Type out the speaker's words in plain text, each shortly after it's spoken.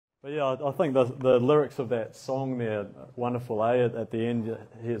But yeah, I think the lyrics of that song there, wonderful, eh? At the end,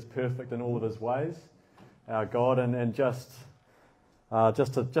 he is perfect in all of his ways, our God, and just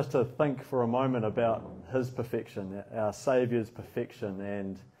to think for a moment about his perfection, our Saviour's perfection,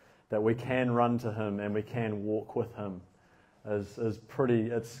 and that we can run to him and we can walk with him is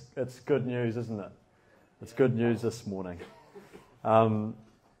pretty. It's good news, isn't it? It's good news this morning. We're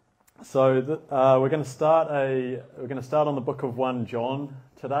going to start on the book of 1 John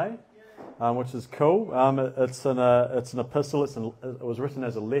today, which is cool. It's an epistle. It was written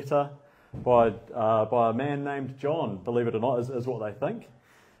as a letter by a man named John. Believe it or not, is what they think.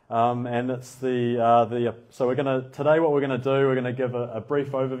 And it's so today what we're going to do. We're going to give a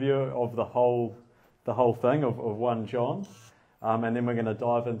brief overview of the whole thing of 1 John, and then we're going to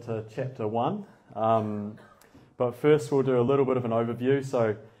dive into chapter 1. But first we'll do a little bit of an overview.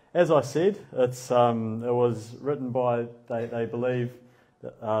 So, as I said, it was written by, they believe,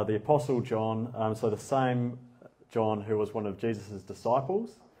 the Apostle John, so the same John who was one of Jesus'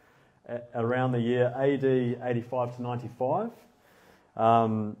 disciples, around the year AD 85 to 95.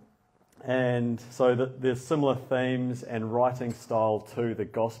 And so there's similar themes and writing style to the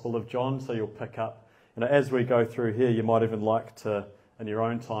Gospel of John, so you'll pick up, as we go through here, you might even like to, in your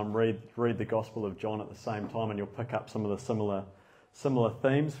own time, read the Gospel of John at the same time, and you'll pick up some of the similar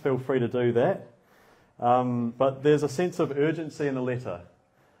themes. Feel free to do that. But there's a sense of urgency in the letter.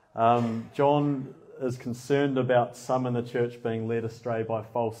 John is concerned about some in the church being led astray by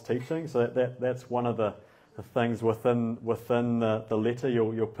false teaching. So that's one of the things within the letter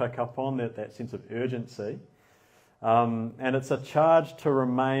you'll pick up on, that sense of urgency. And it's a charge to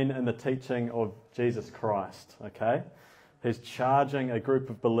remain in the teaching of Jesus Christ. Okay? He's charging a group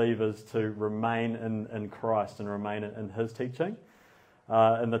of believers to remain in Christ and remain in his teaching.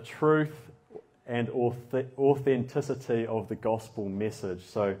 And the truth and authenticity of the gospel message.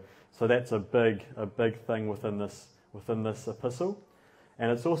 So that's a big thing within this epistle.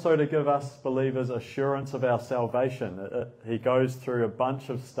 And it's also to give us believers assurance of our salvation. He goes through a bunch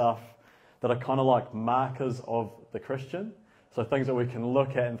of stuff that are kind of like markers of the Christian. So things that we can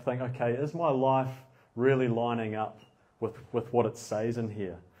look at and think, okay, is my life really lining up with what it says in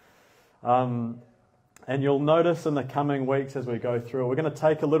here? And you'll notice in the coming weeks as we go through, we're going to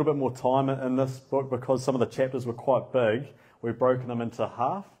take a little bit more time in this book because some of the chapters were quite big. We've broken them into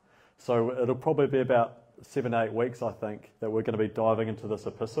half. So it'll probably be about 7 to 8 weeks, I think, that we're going to be diving into this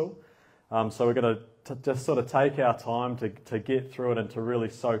epistle. So we're going to just sort of take our time to get through it and to really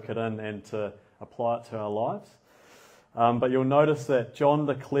soak it in and to apply it to our lives. But you'll notice that John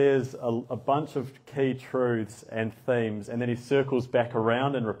declares a bunch of key truths and themes, and then he circles back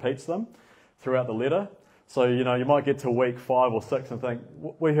around and repeats them throughout the letter. So, you might get to week 5 or 6 and think,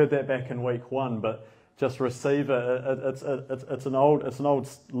 we heard that back in week 1, but just receive it. It's an old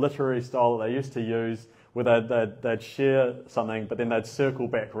literary style that they used to use, where they'd share something, but then they'd circle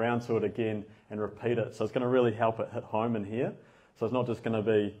back around to it again and repeat it. So it's going to really help it hit home in here. So it's not just going to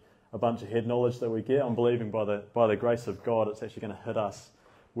be a bunch of head knowledge that we get. I'm believing by the grace of God, it's actually going to hit us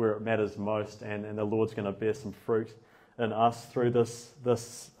where it matters most, and the Lord's going to bear some fruit in us through this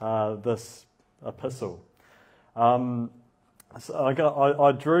epistle. So I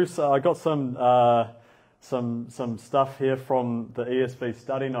got some stuff here from the ESV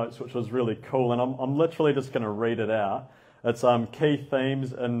study notes, which was really cool, and I'm literally just going to read it out. It's key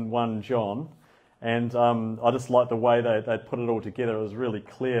themes in 1 John, and I just like the way they put it all together. It was really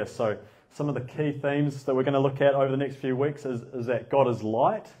clear. So some of the key themes that we're going to look at over the next few weeks is that God is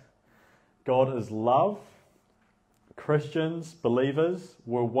light, God is love, Christians, believers,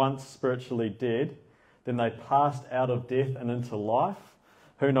 were once spiritually dead, then they passed out of death and into life.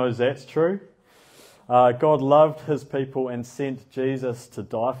 Who knows that's true? God loved his people and sent Jesus to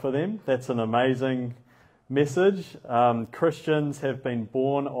die for them. That's an amazing message. Christians have been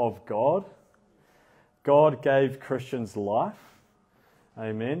born of God. God gave Christians life.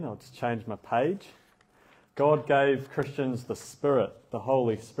 Amen. I'll just change my page. God gave Christians the Spirit, the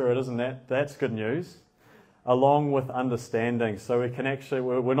Holy Spirit. Isn't that's good news? Along with understanding. So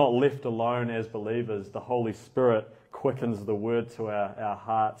we're not left alone as believers. The Holy Spirit quickens the word to our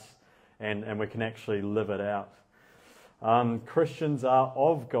hearts, and we can actually live it out. Christians are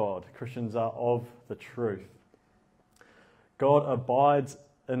of God. Christians are of the truth. God abides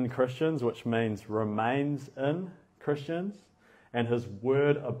in Christians, which means remains in Christians, and his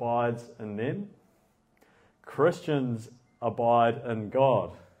word abides in them. Christians abide in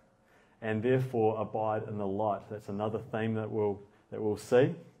God, and therefore abide in the light. That's another theme that we'll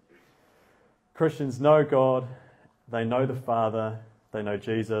see. Christians know God, they know the Father, they know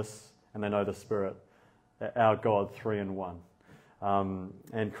Jesus, and they know the Spirit, our God, 3 in 1.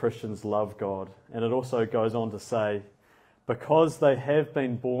 and Christians love God. And it also goes on to say, because they have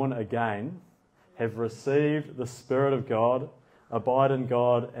been born again, have received the Spirit of God, abide in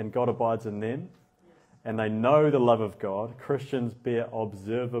God, and God abides in them, and they know the love of God, Christians bear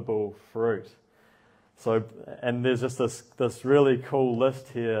observable fruit. So, and there's just this really cool list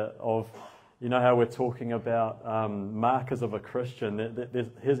here of, you know how we're talking about markers of a Christian.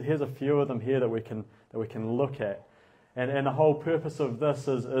 Here's a few of them here that we can look at. And the whole purpose of this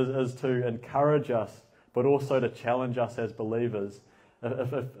is to encourage us, but also to challenge us as believers.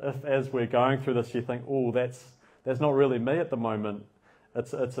 If as we're going through this, you think, oh, that's not really me at the moment,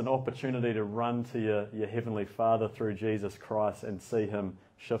 it's an opportunity to run to your Heavenly Father through Jesus Christ and see Him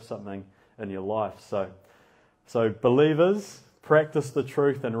shift something in your life. So believers practice the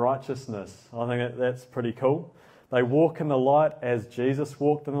truth in righteousness. I think that's pretty cool. They walk in the light as Jesus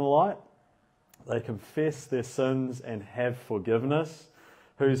walked in the light. They confess their sins and have forgiveness.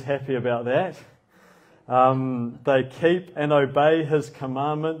 Who's happy about that? They keep and obey His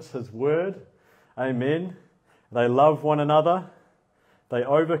commandments, His word. Amen. They love one another. They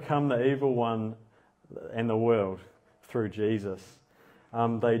overcome the evil one and the world through Jesus.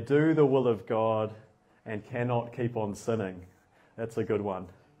 They do the will of God and cannot keep on sinning. That's a good one.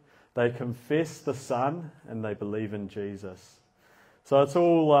 They confess the Son and they believe in Jesus. So it's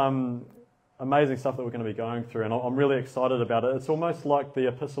all amazing stuff that we're going to be going through, and I'm really excited about it. It's almost like the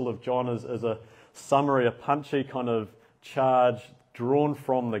Epistle of John is a summary, a punchy kind of charge drawn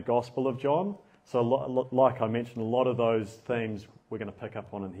from the Gospel of John. So like I mentioned, a lot of those themes we're going to pick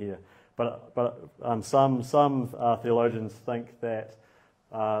up on in here. But some theologians think that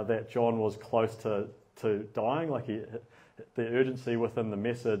John was close to dying, like the urgency within the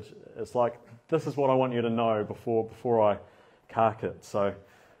message. It's like, this is what I want you to know before I cark it. So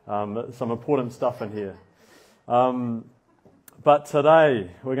some important stuff in here. But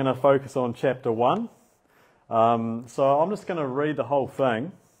today we're going to focus on chapter 1. So I'm just going to read the whole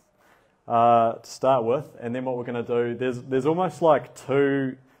thing to start with, and then what we're going to do, there's almost like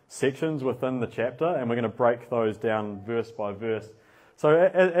two sections within the chapter, and we're going to break those down verse by verse. So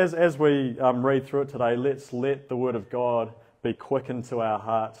as we read through it today, let's let the Word of God be quickened to our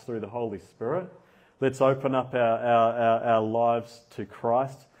hearts through the Holy Spirit. Let's open up our lives to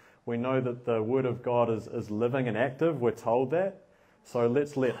Christ. We know that the Word of God is living and active. We're told that. So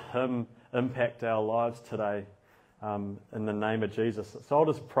let's let Him impact our lives today in the name of Jesus. So I'll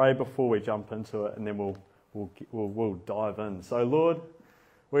just pray before we jump into it, and then we'll dive in. So Lord,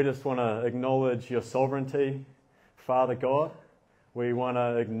 we just want to acknowledge Your sovereignty, Father God. We want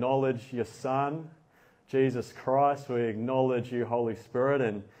to acknowledge Your Son, Jesus Christ. We acknowledge You, Holy Spirit,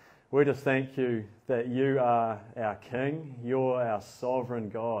 and we just thank You that You are our King. You're our sovereign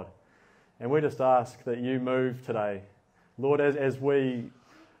God. And we just ask that You move today. Lord, as we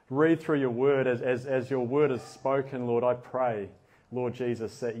read through Your Word, as Your Word is spoken, Lord, I pray, Lord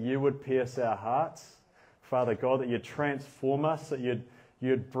Jesus, that You would pierce our hearts, Father God, that You'd transform us, that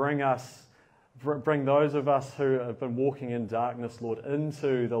You'd bring those of us who have been walking in darkness, Lord,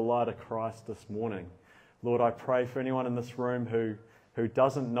 into the light of Christ this morning. Lord, I pray for anyone in this room who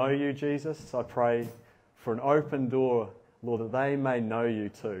doesn't know You, Jesus. I pray for an open door, Lord, that they may know You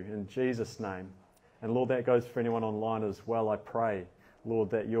too, in Jesus' name. And Lord, that goes for anyone online as well. I pray,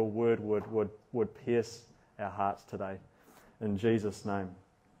 Lord, that Your Word would pierce our hearts today. In Jesus' name.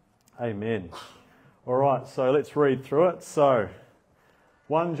 Amen. All right, so let's read through it. So,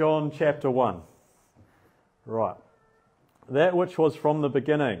 1 John chapter 1. Right. That which was from the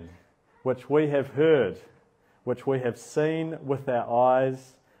beginning, which we have heard, which we have seen with our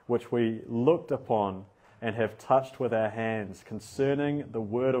eyes, which we looked upon and have touched with our hands, concerning the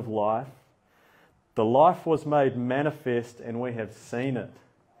word of life. The life was made manifest, and we have seen it,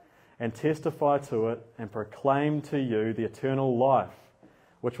 and testify to it, and proclaim to you the eternal life,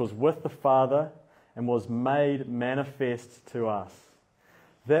 which was with the Father, and was made manifest to us.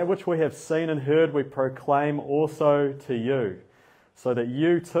 That which we have seen and heard we proclaim also to you, so that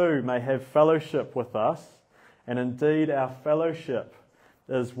you too may have fellowship with us. And indeed our fellowship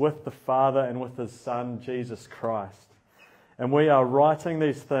is with the Father and with His Son, Jesus Christ. And we are writing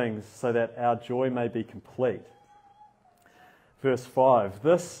these things so that our joy may be complete. Verse 5,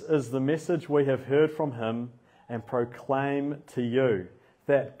 this is the message we have heard from Him and proclaim to you,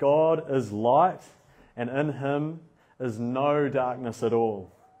 that God is light, and in Him is no darkness at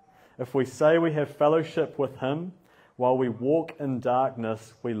all. If we say we have fellowship with Him, while we walk in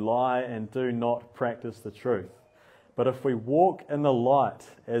darkness, we lie and do not practice the truth. But if we walk in the light,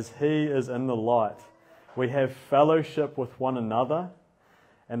 as He is in the light, we have fellowship with one another,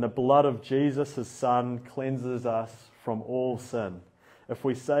 and the blood of Jesus, His Son, cleanses us from all sin. If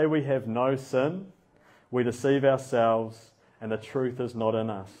we say we have no sin, we deceive ourselves, and the truth is not in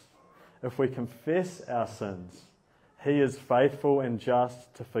us. If we confess our sins, He is faithful and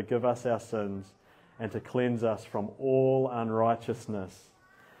just to forgive us our sins and to cleanse us from all unrighteousness.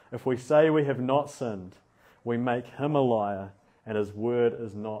 If we say we have not sinned, we make Him a liar, and His word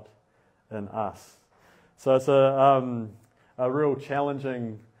is not in us. So it's a real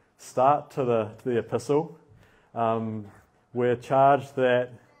challenging start to the epistle. We're charged that,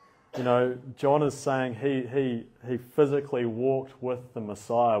 John is saying he physically walked with the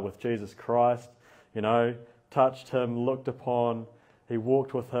Messiah, with Jesus Christ, touched Him, looked upon, he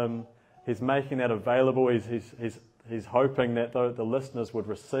walked with Him. He's making that available. He's hoping that the listeners would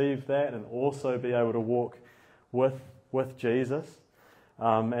receive that and also be able to walk with Jesus.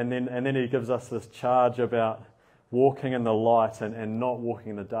 And then he gives us this charge about walking in the light and not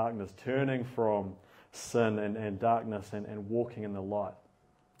walking in the darkness, turning from sin and darkness and walking in the light.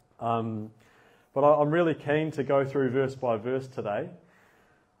 But I'm really keen to go through verse by verse today.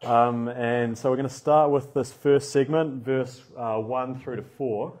 And so we're going to start with this first segment, verse 1 through to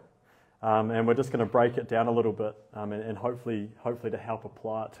 4. And we're just going to break it down a little bit and hopefully to help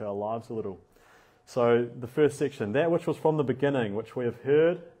apply it to our lives a little. So the first section, that which was from the beginning, which we have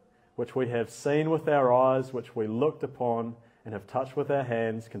heard, which we have seen with our eyes, which we looked upon and have touched with our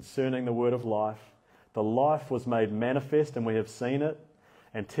hands concerning the word of life. The life was made manifest, and we have seen it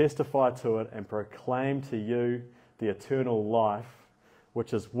and testify to it and proclaim to you the eternal life,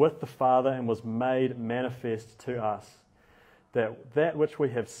 which is with the Father and was made manifest to us. That which we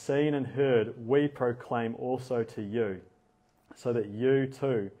have seen and heard, we proclaim also to you, so that you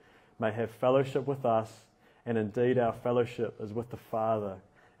too may have fellowship with us, and indeed our fellowship is with the Father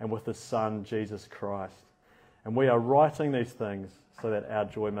and with His Son, Jesus Christ. And we are writing these things so that our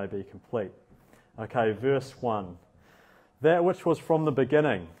joy may be complete. Okay, verse 1. That which was from the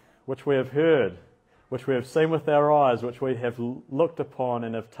beginning, which we have heard, which we have seen with our eyes, which we have looked upon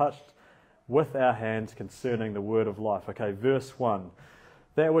and have touched with our hands concerning the word of life. Okay, verse 1.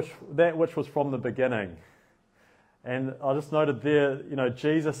 That which was from the beginning. And I just noted there,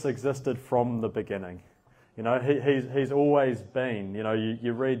 Jesus existed from the beginning. He's always been.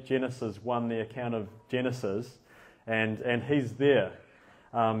 You read Genesis 1, the account of Genesis, and He's there.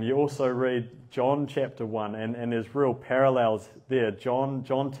 You also read John chapter 1, and there's real parallels there.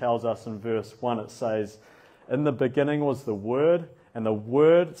 John tells us in verse 1, it says, in the beginning was the Word, and the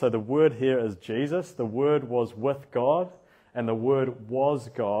Word, so the Word here is Jesus, the Word was with God, and the Word was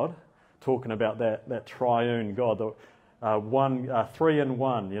God, talking about that triune God, the 3 in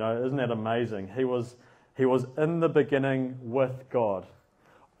 1, isn't that amazing? He was in the beginning with God.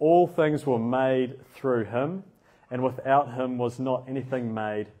 All things were made through Him, and without Him was not anything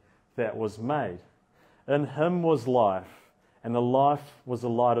made that was made. In Him was life, and the life was the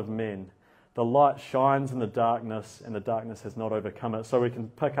light of men. The light shines in the darkness, and the darkness has not overcome it. So we can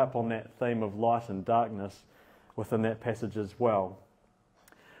pick up on that theme of light and darkness within that passage as well.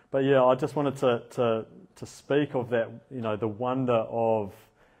 But yeah, I just wanted to speak of that, the wonder of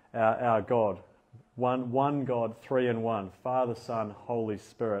our God. One God, 3 in 1, Father, Son, Holy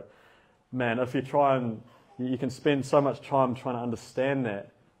Spirit. Man, if you try and you can spend so much time trying to understand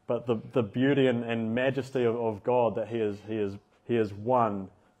that, but the beauty and majesty of God, that He is one,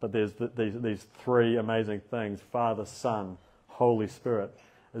 but there's these three amazing things, Father, Son, Holy Spirit,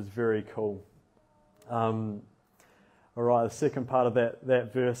 is very cool. All right, the second part of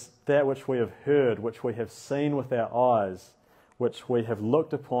that verse, that which we have heard, which we have seen with our eyes, which we have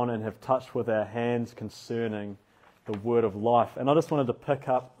looked upon and have touched with our hands concerning the word of life. And I just wanted to pick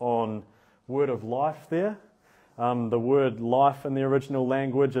up on word of life there. The word life in the original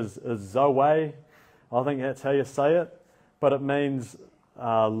language is zoe. I think that's how you say it. But it means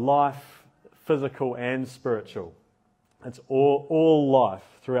life, physical and spiritual. It's all life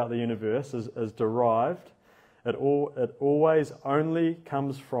throughout the universe is derived. It always only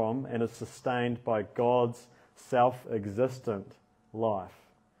comes from and is sustained by God's self-existent life.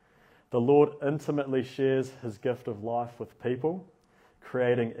 The Lord intimately shares His gift of life with people,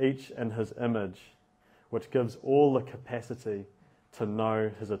 creating each in His image, which gives all the capacity to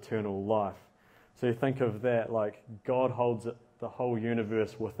know His eternal life. So you think of that, like God holds the whole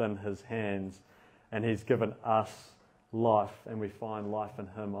universe within His hands, and He's given us life, and we find life in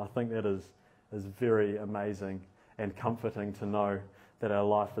Him. I think that is very amazing and comforting to know that our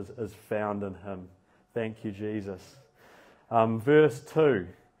life is found in Him. Thank you, Jesus. Verse 2,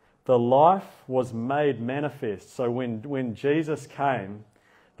 the life was made manifest. So when Jesus came,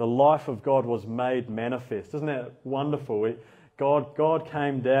 the life of God was made manifest. Isn't that wonderful? God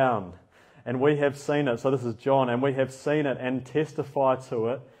came down, And we have seen it, so this is John, and we have seen it and testify to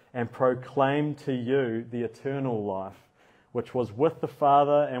it and proclaim to you the eternal life, which was with the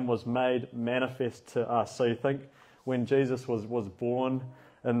Father and was made manifest to us. So you think when Jesus was born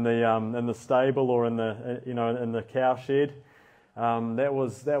in the stable or in the cowshed, that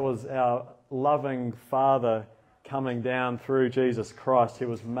was our loving Father coming down through Jesus Christ. He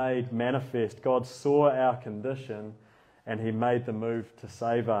was made manifest. God saw our condition and He made the move to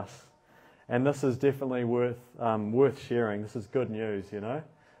save us. And this is definitely worth sharing. This is good news,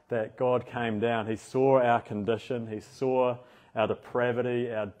 that God came down. He saw our condition. He saw our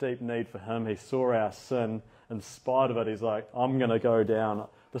depravity, our deep need for Him. He saw our sin. In spite of it, He's like, I'm going to go down.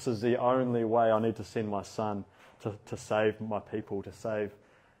 This is the only way. I need to send my Son to save my people, to save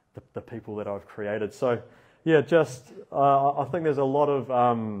the people that I've created. So, yeah, I think there's a lot of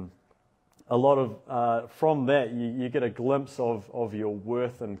from that you get a glimpse of your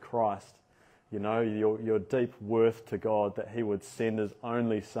worth in Christ. Your deep worth to God, that He would send His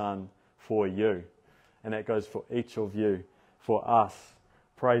only Son for you. And that goes for each of you, for us.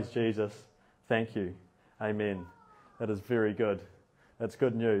 Praise Jesus. Thank you. Amen. That is very good. That's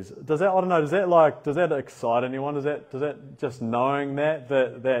good news. Does that excite anyone? Does that just knowing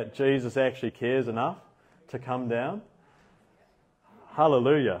that Jesus actually cares enough to come down?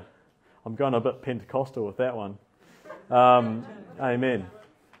 Hallelujah. I'm going a bit Pentecostal with that one. Amen.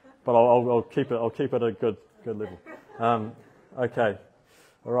 But I'll keep it at a good level. Okay.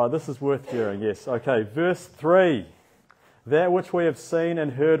 All right, this is worth hearing, yes. Okay, verse 3. That which we have seen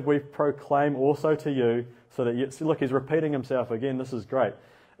and heard we proclaim also to you, so that you... See, look, he's repeating himself again. This is great.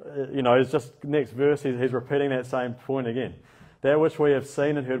 It's just next verse, he's repeating that same point again. That which we have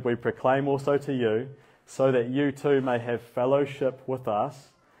seen and heard we proclaim also to you, so that you too may have fellowship with us.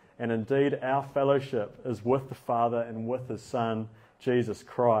 And indeed our fellowship is with the Father and with His Son, Jesus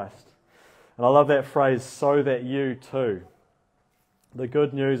Christ. And I love that phrase, so that you too. The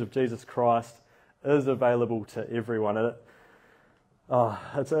good news of Jesus Christ is available to everyone. And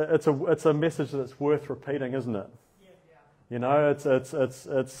it's a message that's worth repeating, isn't it? Yeah.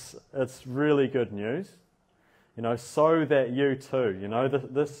 It's really good news. So that you too.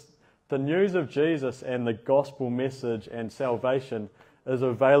 The news of Jesus and the gospel message and salvation is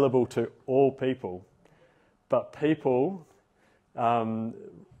available to all people. But people do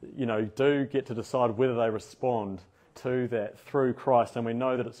get to decide whether they respond to that through Christ, and we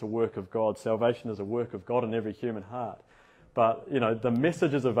know that it's a work of God. Salvation is a work of God in every human heart. But, the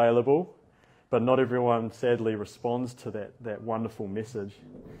message is available, but not everyone sadly responds to that wonderful message.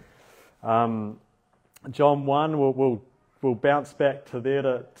 John 1, we'll bounce back to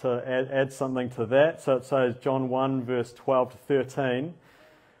there to add something to that. So it says, John 1 verse 12 to 13,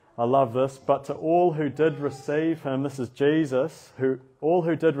 I love this. But to all who did receive Him, this is Jesus, all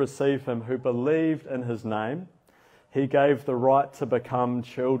who did receive Him, who believed in His name, He gave the right to become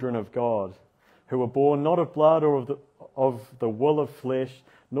children of God, who were born not of blood or of the will of flesh,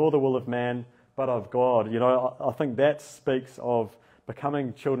 nor the will of man, but of God. I think that speaks of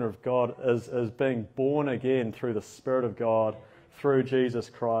becoming children of God as being born again through the Spirit of God, through Jesus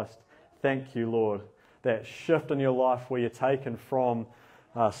Christ. Thank you, Lord. That shift in your life where you're taken from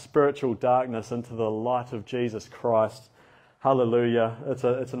spiritual darkness into the light of Jesus Christ. Hallelujah.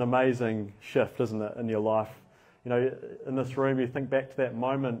 It's an amazing shift, isn't it, in your life? In this room, you think back to that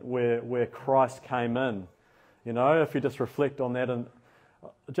moment where Christ came in. If you just reflect on that and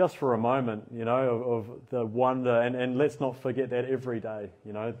just for a moment, of the wonder, and let's not forget that every day,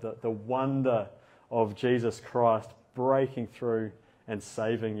 the wonder of Jesus Christ breaking through and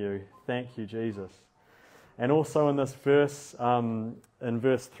saving you. Thank you, Jesus. And also in this verse, in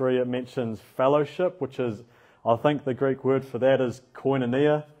verse 3, it mentions fellowship, which is, I think the Greek word for that is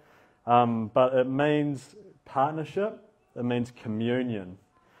koinonia, but it means partnership, it means communion.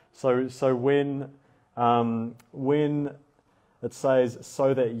 So when it says,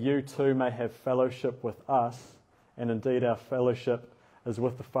 so that you too may have fellowship with us, and indeed our fellowship is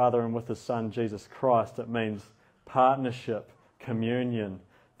with the Father and with His Son, Jesus Christ. It means partnership, communion,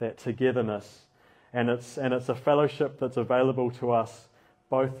 that togetherness. And it's a fellowship that's available to us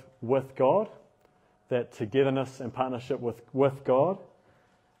both with God, that togetherness and partnership with God,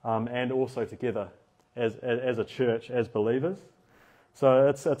 and also together as a church, as believers. So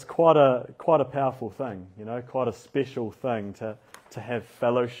it's quite a powerful thing, quite a special thing to have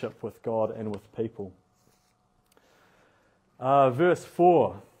fellowship with God and with people. Verse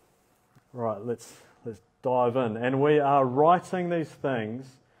 4. Right, let's dive in. And we are writing these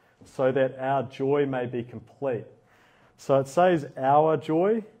things so that our joy may be complete. So it says our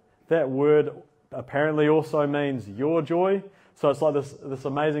joy. That word apparently also means your joy. So it's like this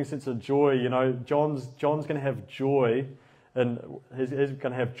amazing sense of joy. You know, John's going to have joy, and he's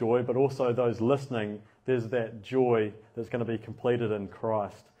going to have joy, but also those listening, there's that joy that's going to be completed in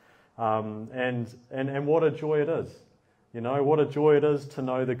Christ. And what a joy it is. You know, what a joy it is to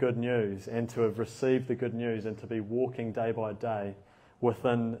know the good news and to have received the good news and to be walking day by day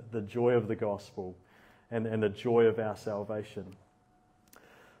within the joy of the gospel and the joy of our salvation.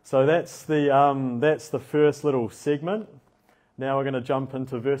 So that's the first little segment. Now we're going to jump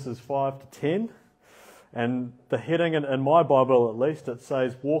into verses 5 to 10. And the heading, in my Bible at least, it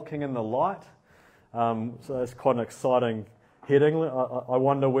says walking in the light. So that's quite an exciting heading. I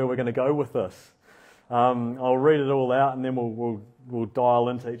wonder where we're going to go with this. I'll read it all out and then we'll dial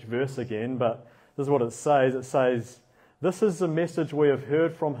into each verse again. But this is what it says. It says, "This is the message we have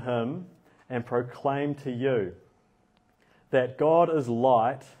heard from him and proclaim to you, that God is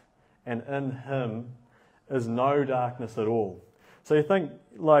light and in him is no darkness at all." So you think,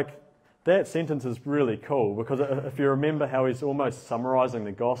 like, that sentence is really cool, because if you remember how he's almost summarizing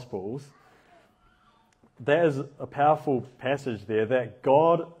the Gospels, that is a powerful passage there, that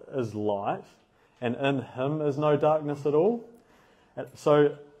God is light and in him is no darkness at all.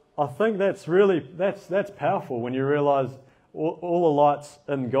 So I think that's powerful when you realize all the light's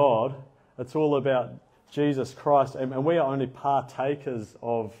in God. It's all about Jesus Christ, and we are only partakers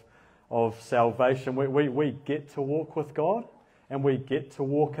of salvation. We get to walk with God, and we get to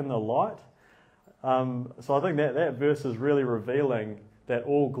walk in the light. So I think that verse is really revealing that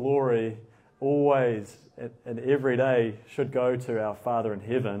all glory always and every day should go to our Father in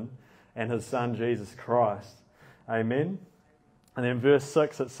heaven and his Son Jesus Christ. Amen. And then verse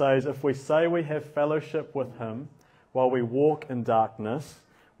 6 it says, "If we say we have fellowship with him while we walk in darkness,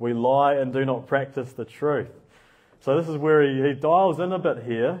 we lie and do not practice the truth." So this is where he dials in a bit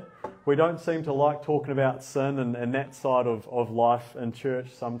here. We don't seem to like talking about sin and that side of life in church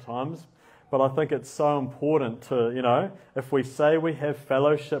sometimes. But I think it's so important to, you know, if we say we have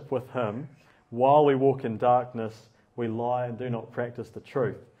fellowship with him while we walk in darkness, we lie and do not practice the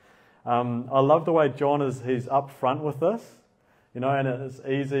truth. I love the way John he's up front with this, you know, and it's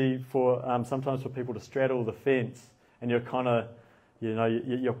easy for sometimes for people to straddle the fence, and you're kind of, you know,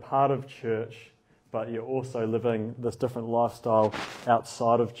 you're part of church, but you're also living this different lifestyle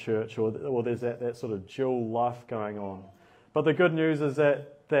outside of church, or there's that sort of dual life going on. But the good news is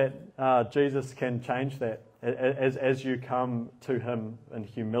that Jesus can change that as you come to him in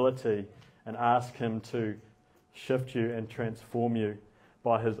humility and ask him to shift you and transform you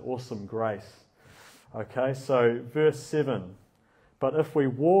by his awesome grace. Okay, so verse 7. "But if we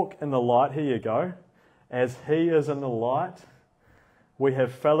walk in the light," here you go, "as he is in the light, we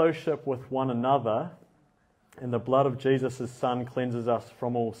have fellowship with one another, and the blood of Jesus, his Son, cleanses us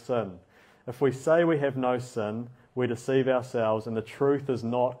from all sin. If we say we have no sin, we deceive ourselves, and the truth is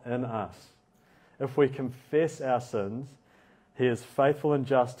not in us. If we confess our sins, he is faithful and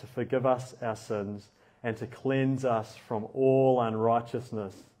just to forgive us our sins and to cleanse us from all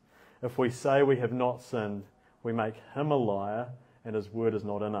unrighteousness. If we say we have not sinned, we make him a liar, and his word is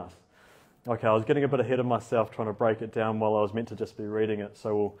not in us." Okay, I was getting a bit ahead of myself trying to break it down while I was meant to just be reading it,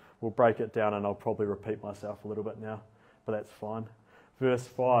 so we'll break it down, and I'll probably repeat myself a little bit now, but that's fine. Verse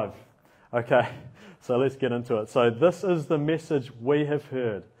 5. Okay, so let's get into it. "So this is the message we have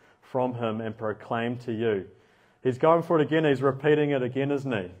heard from him and proclaimed to you." He's going for it again, he's repeating it again,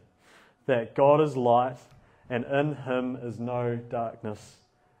 isn't he? That God is light and in him is no darkness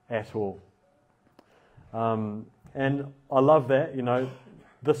at all. And I love that, you know,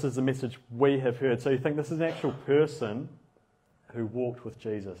 this is the message we have heard. So you think this is an actual person who walked with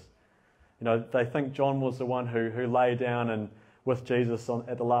Jesus. You know, they think John was the one who lay down and with Jesus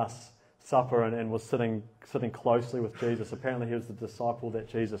at the Last Supper and was sitting closely with Jesus. Apparently he was the disciple that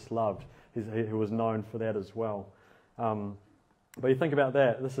Jesus loved. He was known for that as well. But you think about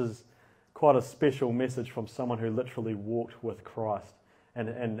that, this is quite a special message from someone who literally walked with Christ,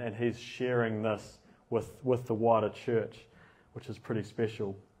 and he's sharing this with the wider church, which is pretty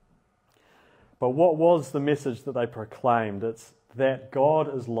special. But what was the message that they proclaimed? It's that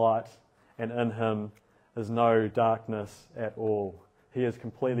God is light and in him is no darkness at all. He is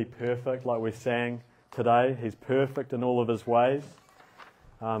completely perfect, like we sang today. He's perfect in all of his ways.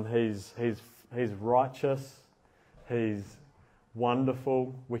 He's righteous. He's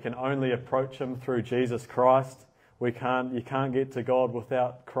wonderful. We can only approach him through Jesus Christ. You can't get to God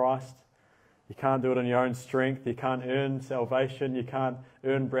without Christ. You can't do it in your own strength. You can't earn salvation. You can't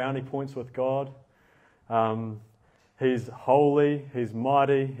earn brownie points with God. He's holy. He's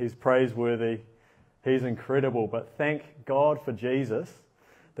mighty. He's praiseworthy. He's incredible. But thank God for Jesus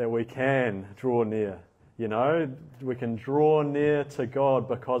that we can draw near. You know, we can draw near to God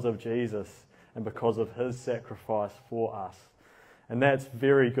because of Jesus and because of his sacrifice for us. And that's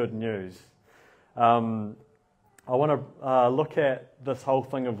very good news. I want to look at this whole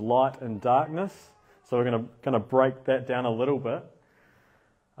thing of light and darkness. So we're going to break that down a little bit.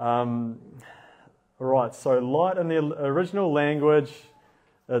 Right, so light in the original language,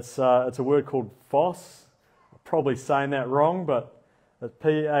 it's a word called phos. I'm probably saying that wrong, but it's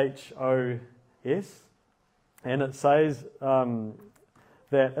P-H-O-S. And it says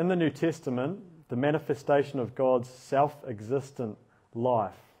that in the New Testament, the manifestation of God's self-existent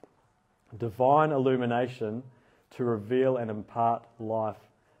life, divine illumination to reveal and impart life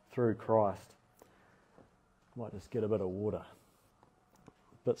through Christ. Might just get a bit of water.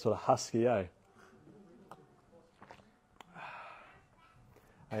 A bit sort of husky, eh?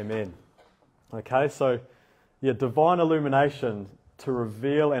 Amen. Okay, so yeah, divine illumination to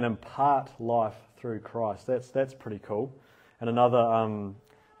reveal and impart life through Christ. That's pretty cool. And another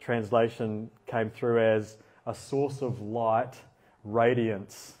translation came through as a source of light,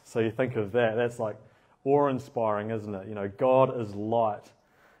 radiance. So you think of that, that's like awe-inspiring, isn't it? You know, God is light.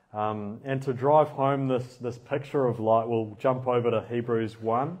 And to drive home this picture of light, we'll jump over to Hebrews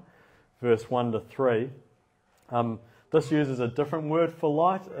 1, verse 1 to 3. This uses a different word for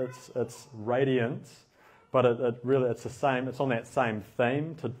light. It's radiance, but it's the same. It's on that same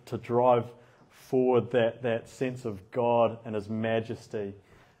theme to drive forward that sense of God and His majesty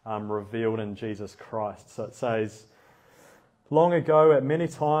revealed in Jesus Christ. So it says, long ago, at many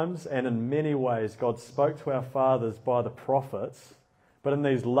times and in many ways, God spoke to our fathers by the prophets, but in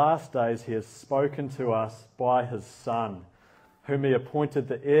these last days He has spoken to us by His Son, whom He appointed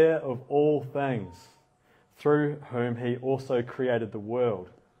the heir of all things, through whom He also created the world.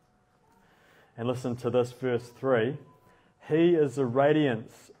 And listen to this, verse 3. He is the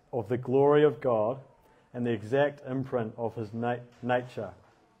radiance of the glory of God and the exact imprint of His nature.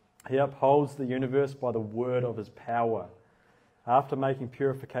 He upholds the universe by the word of His power. After making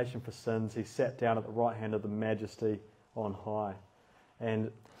purification for sins, He sat down at the right hand of the Majesty on high. And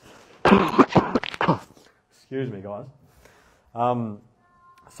excuse me, guys.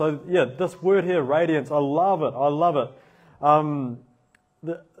 So yeah, this word here, radiance, I love it. I love it.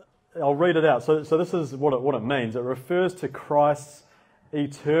 I'll read it out. So this is what it means. It refers to Christ's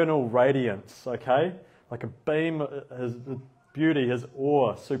eternal radiance. Okay, like a beam, His beauty, His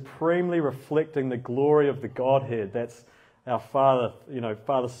awe, supremely reflecting the glory of the Godhead. That's our Father,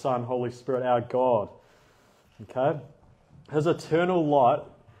 Father, Son, Holy Spirit, our God. Okay, His eternal light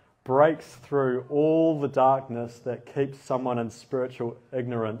breaks through all the darkness that keeps someone in spiritual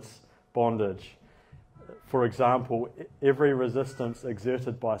ignorance, bondage. For example, every resistance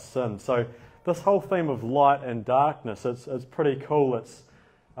exerted by sin. So this whole theme of light and darkness, it's pretty cool.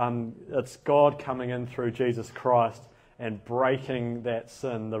 It's God coming in through Jesus Christ and breaking that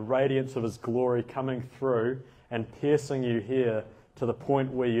sin, the radiance of His glory coming through and piercing you here to the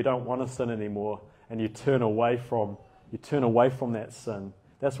point where you don't want to sin anymore and you turn away from that sin.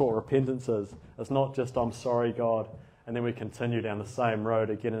 That's what repentance is. It's not just, I'm sorry, God, and then we continue down the same road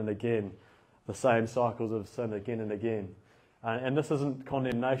again and again, the same cycles of sin again and again. And this isn't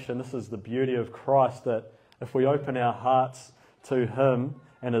condemnation. This is the beauty of Christ, that if we open our hearts to Him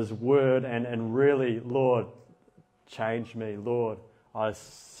and His Word and really, Lord, change me, Lord, I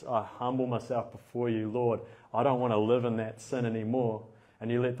humble myself before you, Lord, I don't want to live in that sin anymore. And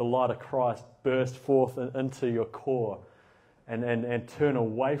you let the light of Christ burst forth into your core. And turn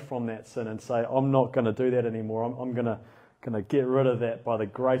away from that sin and say, I'm not going to do that anymore. I'm going to get rid of that by the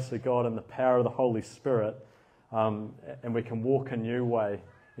grace of God and the power of the Holy Spirit. And we can walk a new way.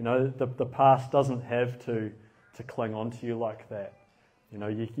 The past doesn't have to cling on to you like that.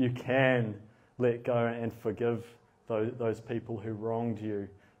 You can let go and forgive those people who wronged you.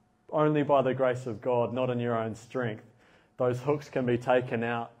 Only by the grace of God, not in your own strength. Those hooks can be taken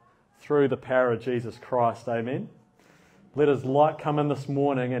out through the power of Jesus Christ. Amen. Let His light come in this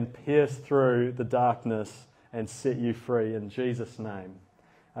morning and pierce through the darkness and set you free in Jesus' name.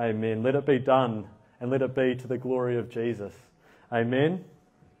 Amen. Let it be done and let it be to the glory of Jesus. Amen.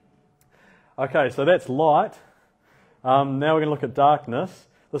 Okay, so that's light. Now we're going to look at darkness.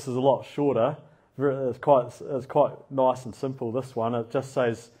 This is a lot shorter. It's quite nice and simple, this one. It just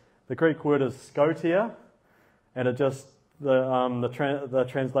says, the Greek word is scotia, and it just the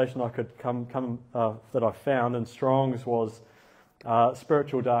translation I could that I found in Strong's was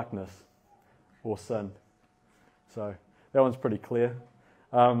spiritual darkness or sin. So that one's pretty clear.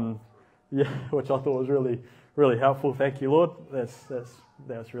 Which I thought was really, really helpful. Thank you, Lord.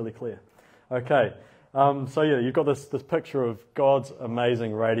 That's really clear. Okay, so you've got this picture of God's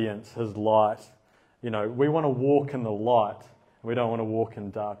amazing radiance, His light, we want to walk in the light. We don't want to walk in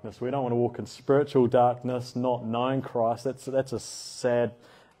darkness. We don't want to walk in spiritual darkness, not knowing Christ. That's a sad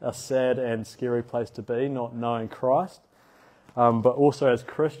and scary place to be, not knowing Christ. But also as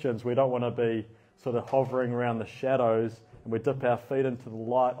Christians, we don't want to be sort of hovering around the shadows, and we dip our feet into the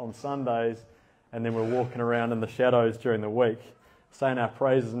light on Sundays, and then we're walking around in the shadows during the week, saying our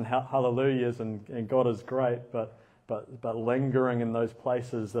praises and hallelujahs, and God is great, but lingering in those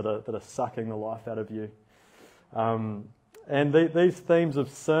places that are sucking the life out of you. And these themes of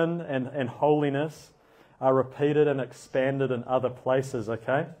sin and holiness are repeated and expanded in other places,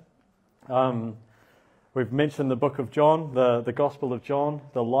 okay? We've mentioned the book of John, the Gospel of John,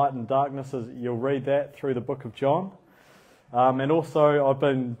 the light and darkness. You'll read that through the book of John. And also I've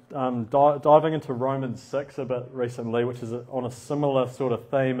been diving into Romans 6 a bit recently, which is on a similar sort of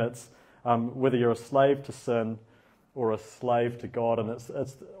theme. It's whether you're a slave to sin or a slave to God, and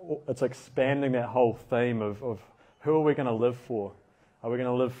it's expanding that whole theme of who are we going to live for? Are we going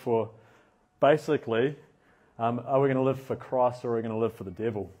to live for, basically, are we going to live for Christ, or are we going to live for the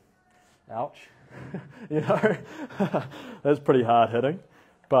devil? Ouch. That's pretty hard hitting.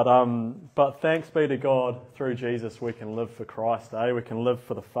 But thanks be to God, through Jesus we can live for Christ, We can live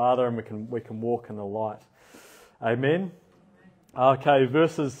for the Father, and we can walk in the light. Amen. Okay,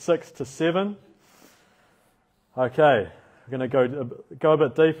 verses 6 to 7. Okay, we're going to go a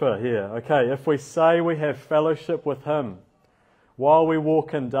bit deeper here. Okay, if we say we have fellowship with Him, while we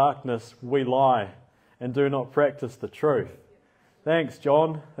walk in darkness, we lie and do not practice the truth. Thanks,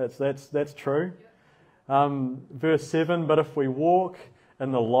 John. That's true. Verse 7, but if we walk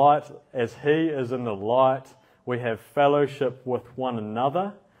in the light as He is in the light, we have fellowship with one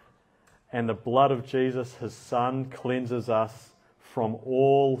another, and the blood of Jesus, His Son, cleanses us from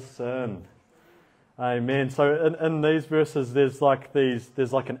all sin. Amen. So in these verses, there's like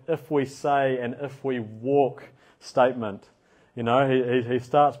an if we say and if we walk statement. He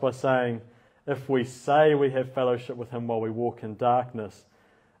starts by saying, if we say we have fellowship with Him while we walk in darkness,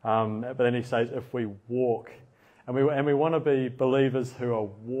 but then he says if we walk, and we want to be believers who are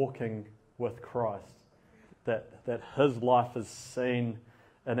walking with Christ, that His life is seen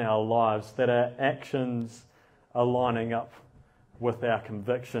in our lives, that our actions are lining up with our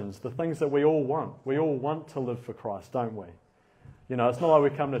convictions, the things that we all want. We all want to live for Christ, don't we? It's not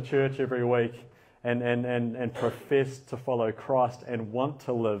like we come to church every week and profess to follow Christ and want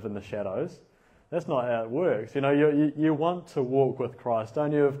to live in the shadows. That's not how it works. You want to walk with Christ,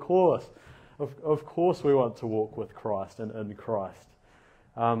 don't you? Of course. Of course we want to walk with Christ and in Christ.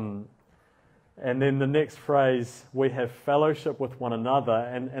 And then the next phrase, we have fellowship with one another.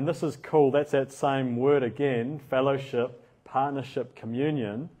 And this is cool. That's that same word again, fellowship, partnership,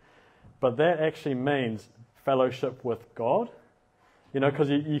 communion, but that actually means fellowship with God. Because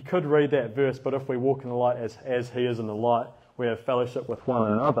you could read that verse, but if we walk in the light as He is in the light, we have fellowship with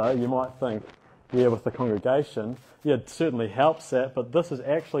one another. You might think, with the congregation, it certainly helps that, but this is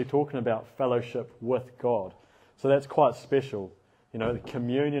actually talking about fellowship with God. So that's quite special, the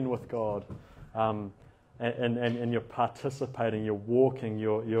communion with God, and you're participating, you're walking,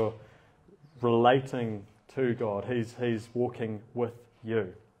 you're relating to God. He's walking with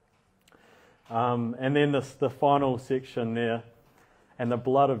you. And then the final section there, and the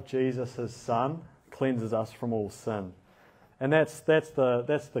blood of Jesus, His Son, cleanses us from all sin. And that's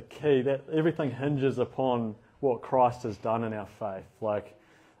the key. That everything hinges upon what Christ has done in our faith. Like,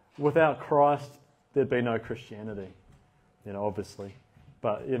 without Christ, there'd be no Christianity, obviously.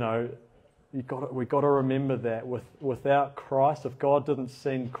 But we got to remember that without Christ, if God didn't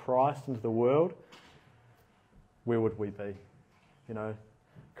send Christ into the world, where would we be?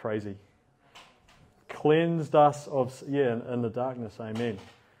 Crazy. Cleansed us of, in the darkness, amen.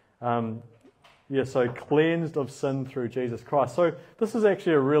 So cleansed of sin through Jesus Christ. So this is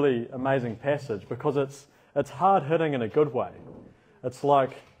actually a really amazing passage because it's hard-hitting in a good way. It's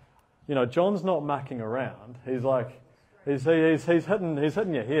like, John's not mucking around. He's like, he's hitting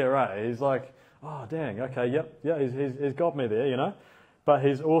you here, right? He's like, oh, dang, okay, yep, he's got me there, But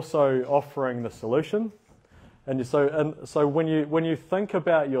he's also offering the solution. And so when you think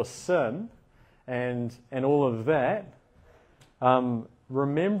about your sin and all of that,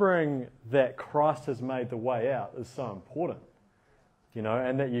 remembering that Christ has made the way out is so important,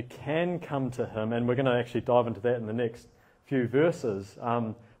 and that you can come to Him, and we're going to actually dive into that in the next few verses.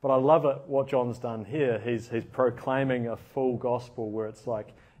 But I love it what John's done here. He's proclaiming a full gospel where it's like,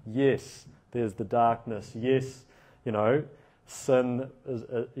 yes, there's the darkness. Yes, sin is,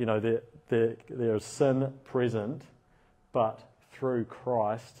 there is sin present, but through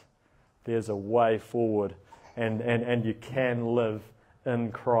Christ, there's a way forward, and you can live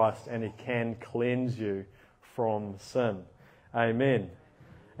in Christ, and He can cleanse you from sin. Amen.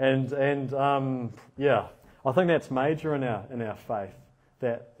 And I think that's major in our faith.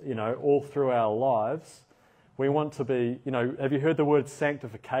 That, all through our lives, we want to be. Have you heard the word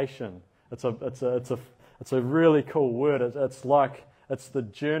sanctification? It's a really cool word. It's the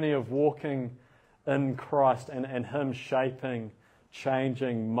journey of walking in Christ and Him shaping,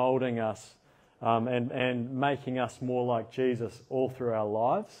 changing, molding us, and making us more like Jesus all through our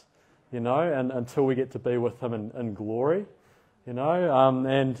lives, and until we get to be with Him in glory, and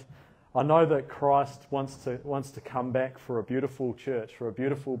I know that Christ wants to come back for a beautiful church, for a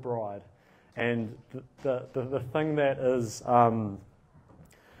beautiful bride, and the thing that is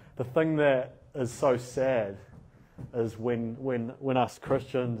so sad is when us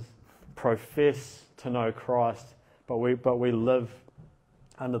Christians profess to know Christ, but we live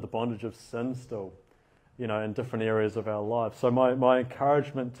under the bondage of sin still, in different areas of our lives. So my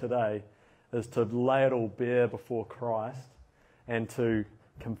encouragement today is to lay it all bare before Christ and to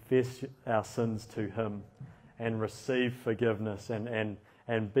confess our sins to Him and receive forgiveness and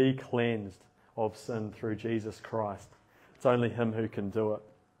be cleansed of sin through Jesus Christ. It's only Him who can do it.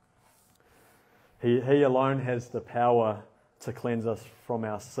 He alone has the power to cleanse us from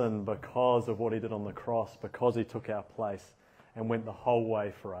our sin because of what He did on the cross, because He took our place and went the whole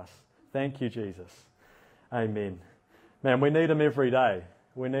way for us. Thank you, Jesus. Amen. Man, we need Him every day.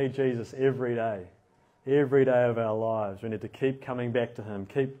 We need Jesus every day. Every day of our lives. We need to keep coming back to Him,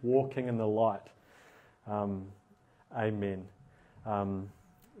 keep walking in the light. Amen.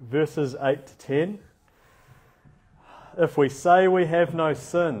 Verses 8 to 10. If we say we have no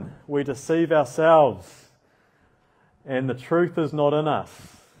sin, we deceive ourselves, and the truth is not in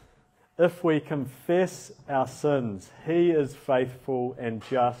us. If we confess our sins, He is faithful and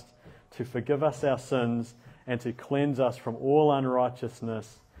just to forgive us our sins and to cleanse us from all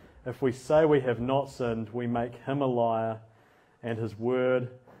unrighteousness. If we say we have not sinned, we make Him a liar, and His word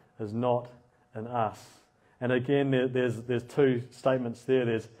is not in us. And again, there's two statements there.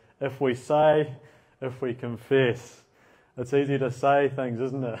 There's if we say, if we confess. It's easy to say things,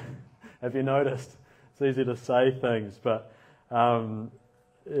 isn't it? Have you noticed? It's easy to say things, but I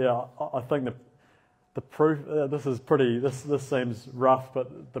think the proof. This seems rough,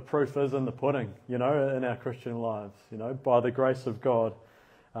 but the proof is in the pudding. In our Christian lives. By the grace of God.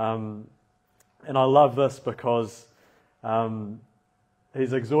 And I love this because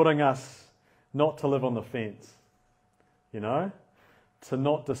He's exhorting us not to live on the fence, to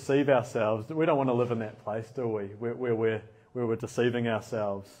not deceive ourselves. We don't want to live in that place, do we? Where we're deceiving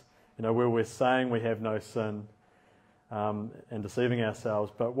ourselves, where we're saying we have no sin and deceiving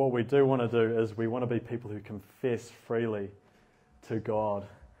ourselves. But what we do want to do is we want to be people who confess freely to God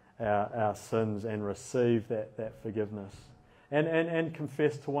our sins and receive that forgiveness. And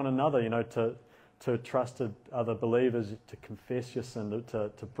confess to one another, to trusted other believers, to confess your sin,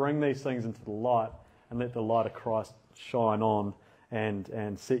 to bring these things into the light and let the light of Christ shine on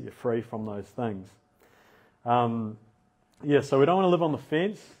and set you free from those things. So we don't want to live on the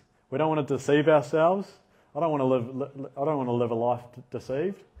fence. We don't want to deceive ourselves. I don't want to live a life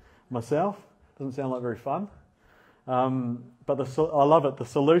deceived myself. Doesn't sound like very fun. But I love it. The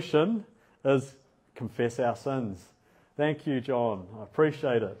solution is confess our sins. Thank you, John. I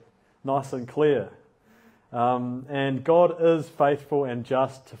appreciate it. Nice and clear. And God is faithful and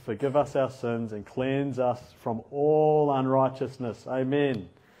just to forgive us our sins and cleanse us from all unrighteousness. Amen.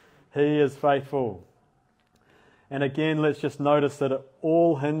 He is faithful. And again, let's just notice that it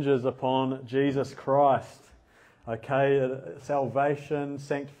all hinges upon Jesus Christ. Okay, salvation,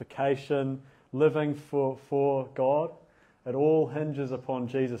 sanctification, living for God, it all hinges upon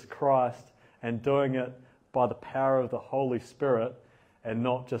Jesus Christ and doing it by the power of the Holy Spirit and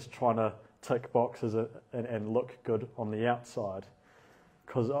not just trying to tick boxes and look good on the outside,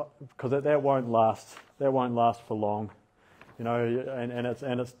 because that won't last. That won't last for long, and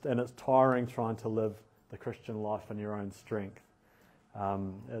it's tiring trying to live the Christian life in your own strength.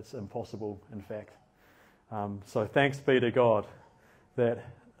 It's impossible, in fact. So thanks be to God that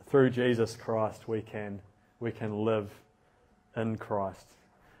through Jesus Christ we can live in Christ.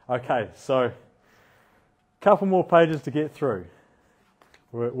 Okay, so a couple more pages to get through.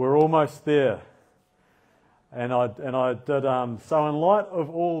 We're almost there. And I did, so in light of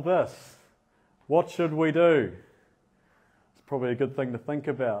all this, what should we do? It's probably a good thing to think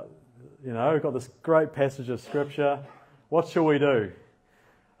about. We've got this great passage of Scripture. What shall we do?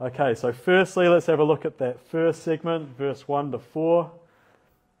 Okay, so firstly, let's have a look at that first segment, verse 1 to 4.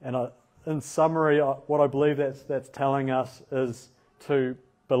 And in summary, what I believe that's telling us is to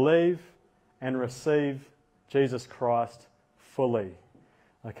believe and receive Jesus Christ fully.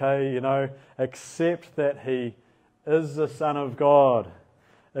 Okay, accept that he is the Son of God.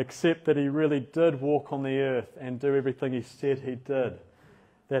 Accept that he really did walk on the earth and do everything he said he did.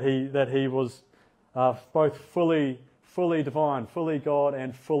 That he was both fully divine, fully God,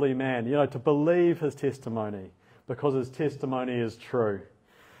 and fully man. To believe his testimony, because his testimony is true.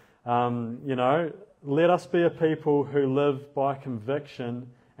 Let us be a people who live by conviction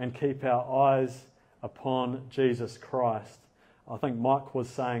and keep our eyes upon Jesus Christ. I think Mike was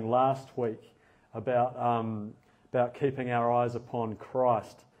saying last week about keeping our eyes upon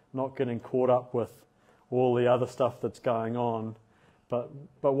Christ, not getting caught up with all the other stuff that's going on, but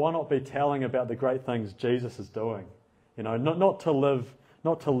why not be telling about the great things Jesus is doing? Not to live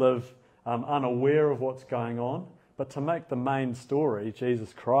unaware of what's going on, but to make the main story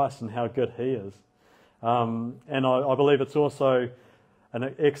Jesus Christ and how good he is. And I believe it's also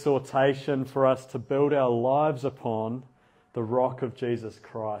an exhortation for us to build our lives upon the rock of Jesus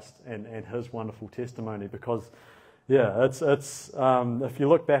Christ and his wonderful testimony. Because, it's if you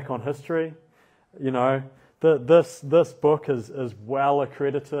look back on history, this book is well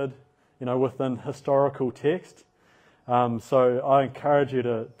accredited, within historical text. So I encourage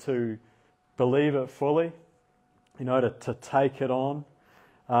you to believe it fully, to take it on.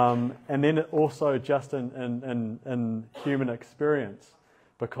 And then also just in human experience,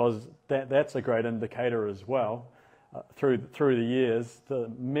 because that's a great indicator as well. Through the years, the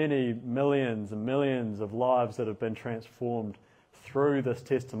many millions and millions of lives that have been transformed through this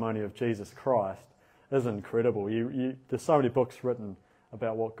testimony of Jesus Christ is incredible. There's so many books written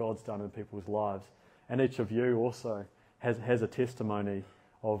about what God's done in people's lives, and each of you also has a testimony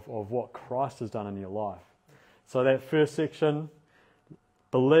of what Christ has done in your life. So that first section,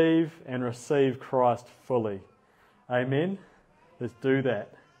 believe and receive Christ fully. Amen? Let's do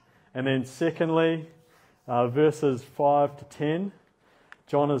that. And then secondly, verses 5 to 10,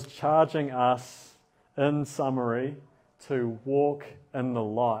 John is charging us, in summary, to walk in the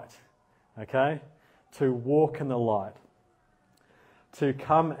light. Okay? To walk in the light. To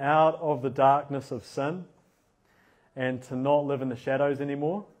come out of the darkness of sin and to not live in the shadows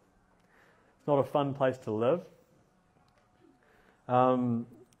anymore. It's not a fun place to live. To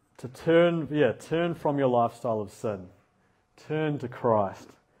turn from your lifestyle of sin. Turn to Christ.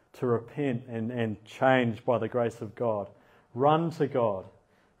 To repent and change by the grace of God. Run to God.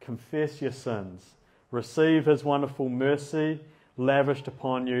 Confess your sins. Receive his wonderful mercy lavished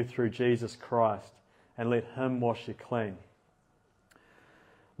upon you through Jesus Christ, and let him wash you clean.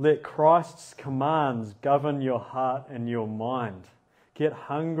 Let Christ's commands govern your heart and your mind. Get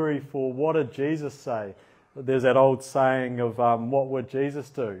hungry for what did Jesus say? There's that old saying of what would Jesus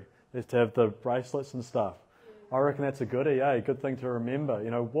do? Is to have the bracelets and stuff. I reckon that's a goodie, good thing to remember.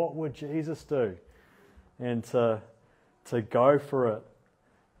 What would Jesus do? And to go for it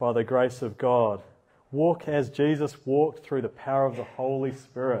by the grace of God. Walk as Jesus walked through the power of the Holy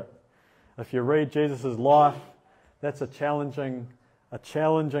Spirit. If you read Jesus' life, that's a challenging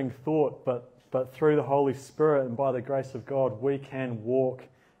thought, but through the Holy Spirit and by the grace of God, we can walk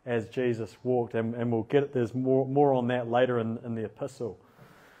as Jesus walked, and we'll get it. There's more on that later in the epistle.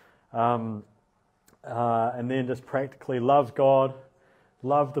 And then just practically love God,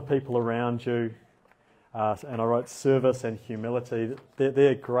 love the people around you, and I wrote service and humility.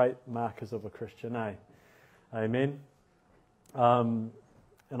 They're great markers of a Christian, Amen.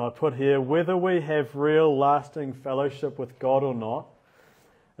 And I put here, whether we have real lasting fellowship with God or not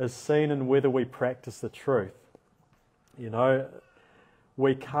is seen in whether we practice the truth.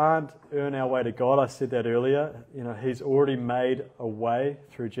 We can't earn our way to God. I said that earlier. He's already made a way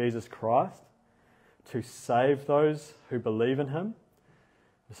through Jesus Christ to save those who believe in him.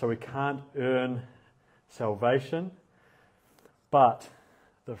 So we can't earn salvation. But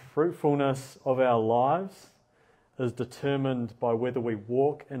the fruitfulness of our lives is determined by whether we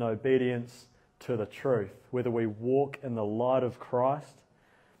walk in obedience to the truth, whether we walk in the light of Christ,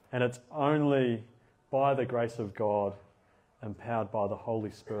 and it's only by the grace of God, empowered by the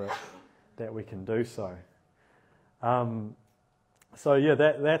Holy Spirit, that we can do so.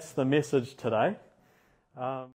 That's the message today.